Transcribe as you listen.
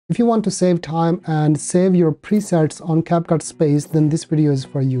If you want to save time and save your presets on CapCut Space, then this video is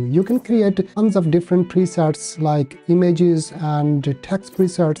for you. You can create tons of different presets like images and text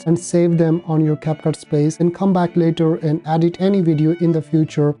presets and save them on your CapCut Space and come back later and edit any video in the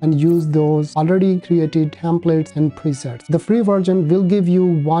future and use those already created templates and presets. The free version will give you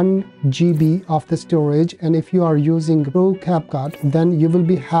 1 GB of the storage, and if you are using Pro CapCut, then you will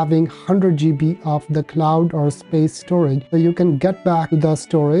be having 100 GB of the cloud or space storage, so you can get back to the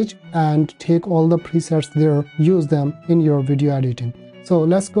storage and take all the presets there, use them in your video editing. So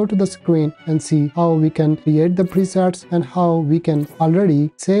let's go to the screen and see how we can create the presets and how we can already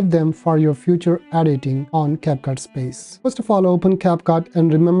save them for your future editing on CapCut Space. First of all, open CapCut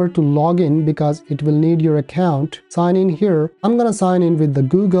and remember to log in because it will need your account. Sign in here. I'm gonna sign in with the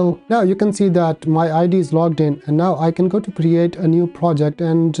Google. Now you can see that my ID is logged in, and now I can go to create a new project,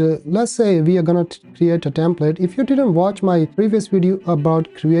 and let's say we are gonna create a template. If you didn't watch my previous video about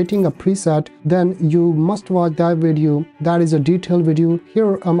creating a preset, then you must watch that video. That is a detailed video.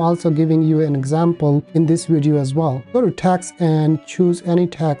 Here I'm also giving you an example in this video as well. Go to text and choose any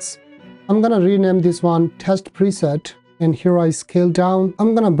text. I'm gonna rename this one test preset, and here I scale down.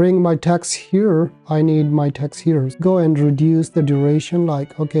 I'm gonna bring my text here. I need my text here. Go and reduce the duration,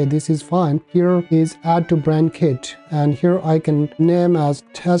 like okay, this is fine. Here is add to brand kit, and here I can name as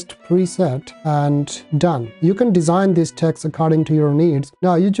test preset and done. You can design this text according to your needs.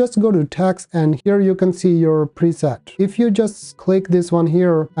 Now you just go to text and here you can see your preset. If you just click this one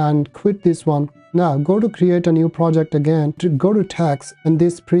here and quit this one, now go to create a new project again, to go to text, and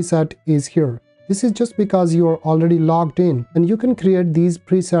this preset is here. This is just because you are already logged in, and you can create these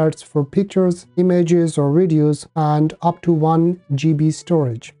presets for pictures, images or videos and up to 1 GB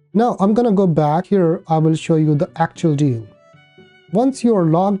storage. Now I'm gonna go back here. I will show you the actual deal. Once you are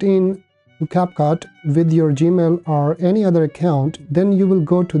logged in to CapCut with your Gmail or any other account, then you will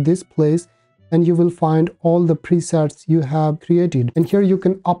go to this place and you will find all the presets you have created, and here you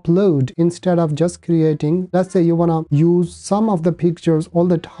can upload instead of just creating. Let's say you want to use some of the pictures all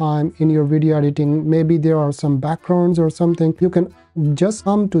the time in your video editing. Maybe there are some backgrounds or something. You can just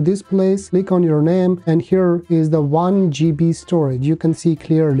come to this place, click on your name, and here is the 1 GB storage. You can see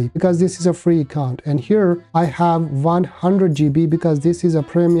clearly because this is a free account, and here I have 100 GB because this is a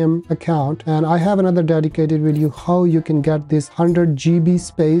premium account, and I have another dedicated video how you can get this 100 GB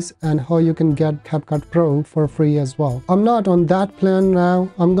space and how you can get CapCut Pro for free as well. I'm not on that plan now.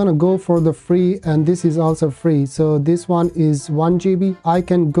 I'm gonna go for the free, and this is also free. So this one is 1 GB. I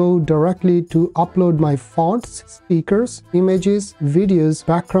can go directly to upload my fonts, speakers, images, videos,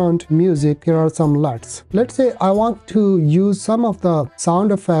 background music. Here are some LUTs. Let's say I want to use some of the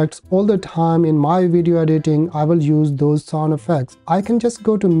sound effects all the time in my video editing. I will use those sound effects. I can just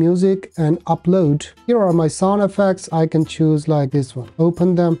go to music and upload. Here are my sound effects. I can choose like this one,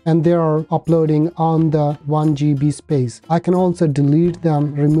 open them, and they are uploading on the 1 GB space. I can also delete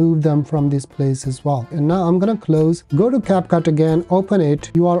them, remove them from this place as well. And now I'm gonna close, go to CapCut again, open it.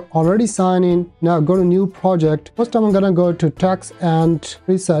 You are already signed in. Now go to new project. First I'm gonna go to text and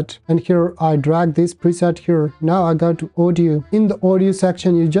preset, and here I drag this preset here. Now I go to audio. In the audio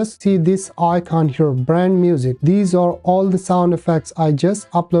section you just see this icon here, brand music. These are all the sound effects I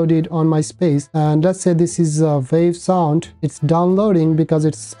just uploaded on my space, and let's say this is a wave sound. It's downloading because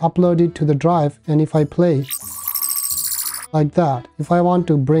it's uploaded to the drive, and if I play like that, if I want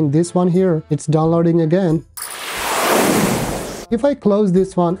to bring this one here, it's downloading again. If I close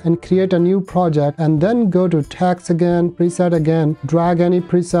this one and create a new project and then go to text again, preset again, drag any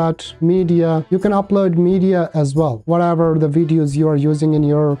preset, media, you can upload media as well, whatever the videos you are using in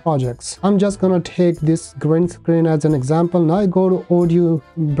your projects. I'm just gonna take this green screen as an example. Now I go to audio,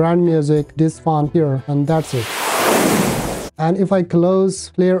 brand music, this one here, and that's it. And if I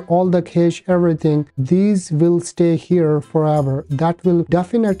close, clear all the cache, everything, these will stay here forever. That will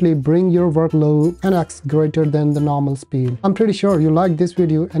definitely bring your workload 10x greater than the normal speed. I'm pretty sure you liked this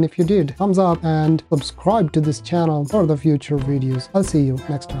video, and if you did, thumbs up and subscribe to this channel for the future videos. I'll see you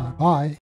next time. Bye.